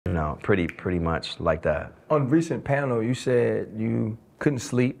pretty much like that. On a recent panel, you said you couldn't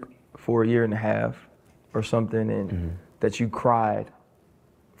sleep for a year and a half or something, and that you cried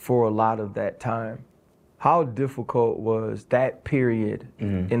for a lot of that time. How difficult was that period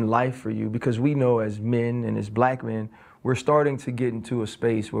in life for you? Because we know as men and as black men, we're starting to get into a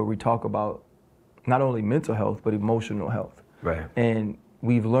space where we talk about not only mental health, but emotional health. Right. And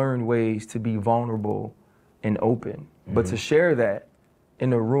we've learned ways to be vulnerable and open. But to share that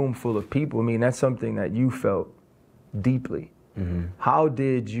in a room full of people, I mean, that's something that you felt deeply. How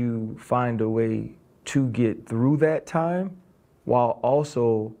did you find a way to get through that time while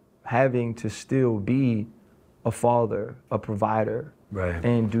also having to still be a father, a provider, Right.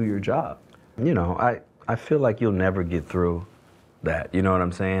 and do your job? You know, I feel like you'll never get through that. You know what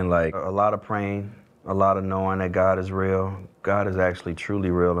I'm saying? Like a lot of praying, a lot of knowing that God is real. God is actually truly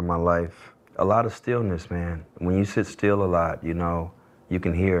real in my life. A lot of stillness, man. When you sit still a lot, you know, you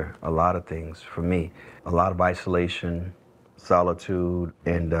can hear a lot of things. For me, a lot of isolation, solitude,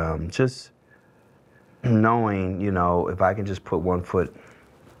 and just knowing, you know, if I can just put one foot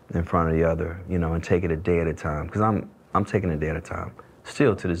in front of the other, you know, and take it a day at a time. Because I'm taking it a day at a time,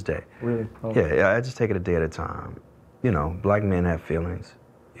 still to this day. Really? Oh. Yeah, I just take it a day at a time. You know, black men have feelings.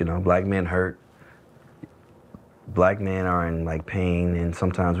 You know, black men hurt. Black men are in like pain, and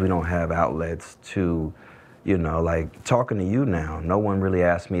sometimes we don't have outlets to, you know, like talking to you now. No one really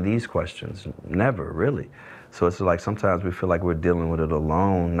asks me these questions, never really. So it's like sometimes we feel like we're dealing with it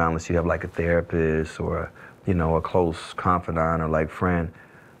alone, not unless you have like a therapist or, you know, a close confidant or like friend.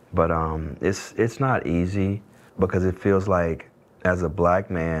 But it's not easy because it feels like as a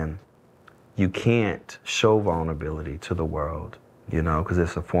black man, you can't show vulnerability to the world, you know, because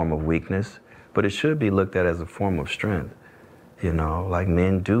it's a form of weakness. But it should be looked at as a form of strength, you know, like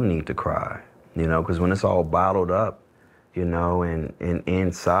men do need to cry, you know, because when it's all bottled up, you know, and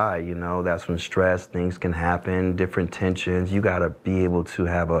inside, you know, that's when stress, things can happen, different tensions. You got to be able to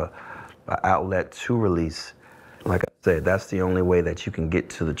have a outlet to release. Like I said, that's the only way that you can get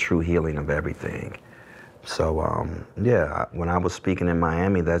to the true healing of everything. So, yeah, when I was speaking in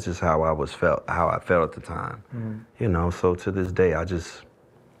Miami, that's just how I felt at the time. You know, so to this day,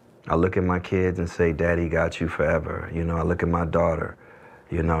 I look at my kids and say, Daddy got you forever. You know, I look at my daughter,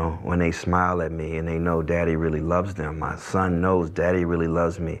 you know, when they smile at me and they know Daddy really loves them. My son knows Daddy really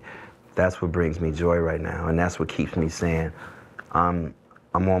loves me. That's what brings me joy right now. And that's what keeps me saying, I'm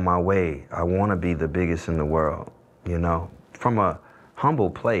on my way. I want to be the biggest in the world, you know, from a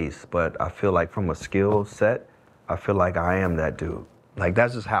humble place, but I feel like from a skill set, I feel like I am that dude. Like,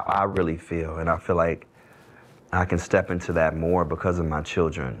 that's just how I really feel. And I feel like I can step into that more because of my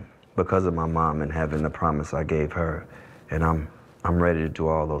children, because of my mom and having the promise I gave her. And I'm ready to do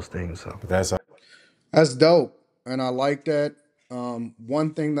all those things. So That's dope. And I like that.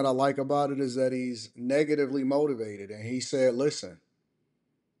 One thing that I like about it is that he's negatively motivated. And he said, listen,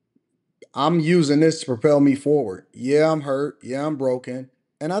 I'm using this to propel me forward. Yeah, I'm hurt. Yeah, I'm broken.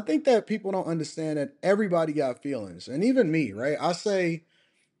 And I think that people don't understand that everybody got feelings. And even me, right? I say,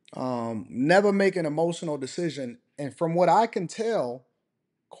 never make an emotional decision. And from what I can tell,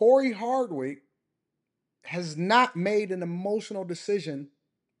 Cory Hardrict has not made an emotional decision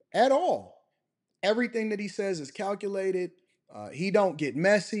at all. Everything that he says is calculated. He don't get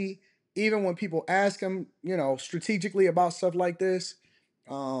messy. Even when people ask him, you know, strategically about stuff like this,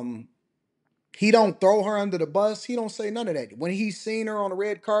 um, he don't throw her under the bus. He don't say none of that. When he's seen her on the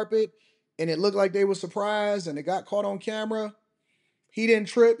red carpet and it looked like they were surprised and it got caught on camera, he didn't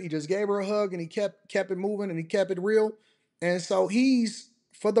trip. He just gave her a hug and he kept it moving and he kept it real. And so he's,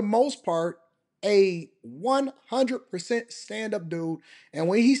 for the most part, a 100% stand-up dude. And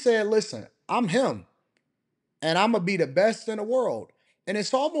when he said, listen, I'm him and I'm going to be the best in the world. And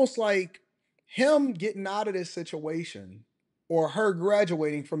it's almost like him getting out of this situation or her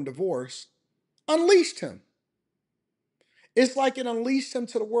graduating from divorce unleashed him. It's like it unleashed him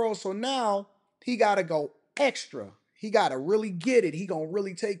to the world. So now he got to go extra. He got to really get it. He going to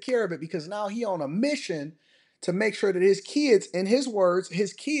really take care of it because now he on a mission to make sure that his kids, in his words,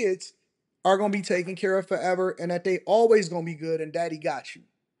 his kids are going to be taken care of forever and that they always going to be good and daddy got you.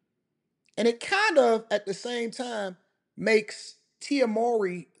 And it kind of, at the same time, makes Tia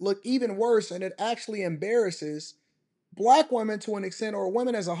Mowry look even worse and it actually embarrasses black women to an extent or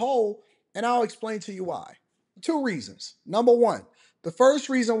women as a whole. And I'll explain to you why. Two reasons. Number one, the first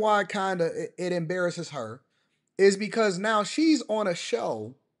reason why it embarrasses her is because now she's on a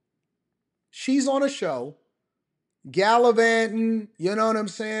show. She's on a show, gallivanting, you know what I'm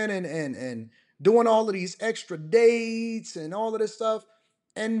saying, and doing all of these extra dates and all of this stuff.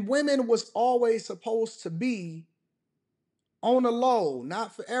 And women was always supposed to be on the low,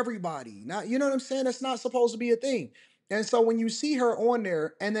 not for everybody. Not, you know what I'm saying? That's not supposed to be a thing. And so when you see her on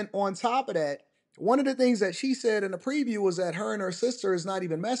there, and then on top of that, one of the things that she said in the preview was that her and her sister is not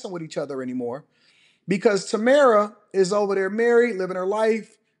even messing with each other anymore because Tamara is over there married, living her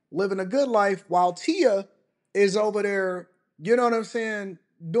life, living a good life, while Tia is over there, you know what I'm saying,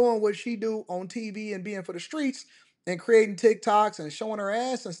 doing what she do on TV and being for the streets and creating TikToks and showing her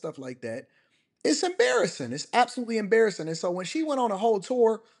ass and stuff like that. It's embarrassing. It's absolutely embarrassing. And so when she went on a whole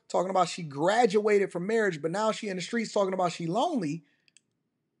tour talking about she graduated from marriage, but now she in the streets talking about she lonely,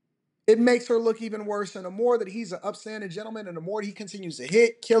 it makes her look even worse. And the more that he's an upstanding gentleman and the more he continues to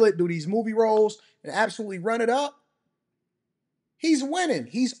hit, kill it, do these movie roles, and absolutely run it up, he's winning.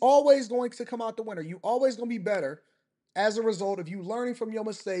 He's always going to come out the winner. You always going to be better as a result of you learning from your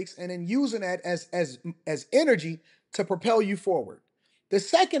mistakes and then using that as energy to propel you forward. The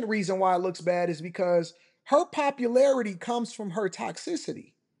second reason why it looks bad is because her popularity comes from her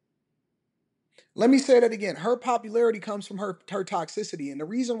toxicity. Let me say that again. Her popularity comes from her toxicity. And the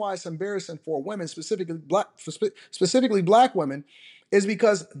reason why it's embarrassing for women, specifically black women, is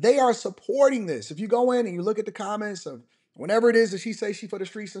because they are supporting this. If you go in and you look at the comments of whenever it is that she says she for the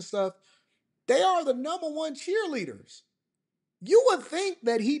streets and stuff, they are the number one cheerleaders. You would think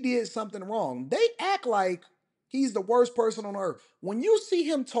that he did something wrong. They act like he's the worst person on earth. When you see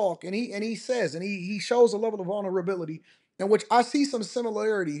him talk and he says and he shows a level of vulnerability in which I see some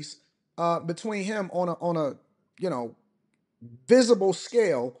similarities between him on a you know visible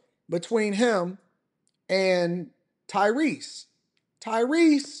scale between him and Tyrese.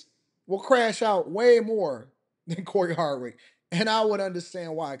 Tyrese will crash out way more than Cory Hardrict. And I would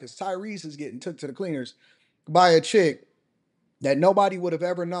understand why, because Tyrese is getting took to the cleaners by a chick that nobody would have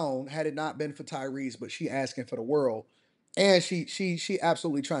ever known had it not been for Tyrese, but she asking for the world. And she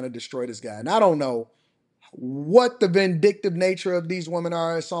absolutely trying to destroy this guy. And I don't know what the vindictive nature of these women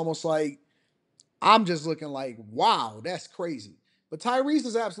are. It's almost like I'm just looking like, wow, that's crazy. But Tyrese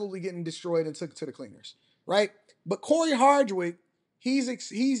is absolutely getting destroyed and took to the cleaners, right? But Cory Hardrict,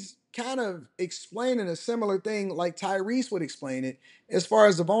 he's kind of explaining a similar thing like Tyrese would explain it, as far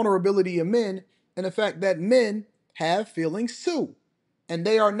as the vulnerability of men and the fact that men have feelings too. And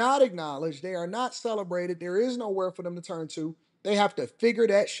they are not acknowledged, they are not celebrated, there is nowhere for them to turn to. They have to figure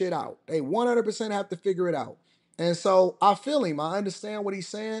that shit out. They 100% have to figure it out. And so I feel him. I understand what he's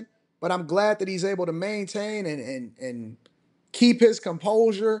saying, but I'm glad that he's able to maintain and keep his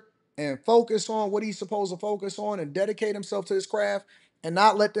composure and focus on what he's supposed to focus on and dedicate himself to his craft and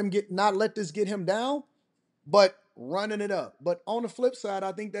not let this get him down, but running it up. But on the flip side,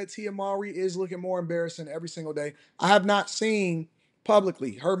 I think that Tia Mowry is looking more embarrassing every single day. I have not seen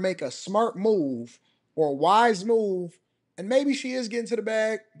publicly her make a smart move or a wise move, and maybe she is getting to the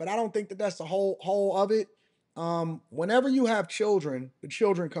bag, but I don't think that that's the whole of it. Whenever you have children, the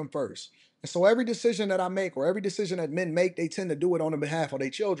children come first. And so every decision that I make or every decision that men make, they tend to do it on the behalf of their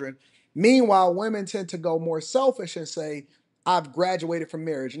children. Meanwhile, women tend to go more selfish and say, I've graduated from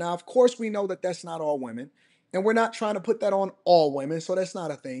marriage. Now, of course, we know that that's not all women. And we're not trying to put that on all women, so that's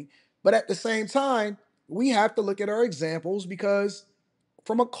not a thing. But at the same time, we have to look at our examples because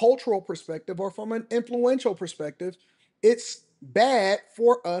from a cultural perspective or from an influential perspective, it's bad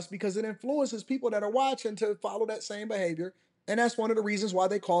for us because it influences people that are watching to follow that same behavior. And that's one of the reasons why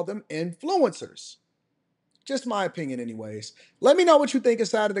they call them influencers. Just my opinion, anyways. Let me know what you think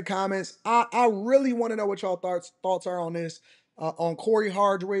inside of the comments. I really want to know what y'all thoughts are on this, on Cory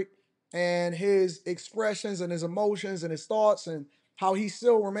Hardrict and his expressions and his emotions and his thoughts and how he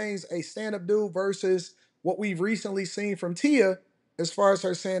still remains a stand-up dude versus what we've recently seen from Tia, as far as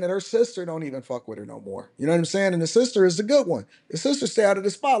her saying that her sister don't even fuck with her no more. You know what I'm saying? And the sister is the good one. The sister stay out of the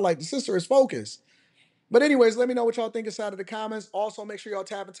spotlight. The sister is focused. But anyways, let me know what y'all think inside of the comments. Also, make sure y'all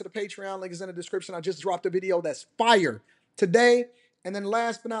tap into the Patreon. Link is in the description. I just dropped a video that's fire today. And then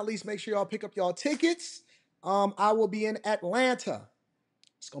last but not least, make sure y'all pick up y'all tickets. I will be in Atlanta.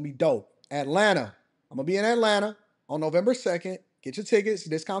 It's going to be dope. Atlanta. I'm going to be in Atlanta on November 2nd. Get your tickets.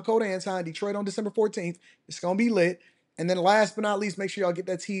 Discount code Anton. Detroit on December 14th. It's going to be lit. And then last but not least, make sure y'all get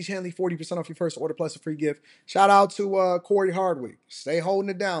that Teej Henley 40% off your first order plus a free gift. Shout out to Cory Hardrict. Stay holding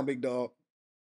it down, big dog.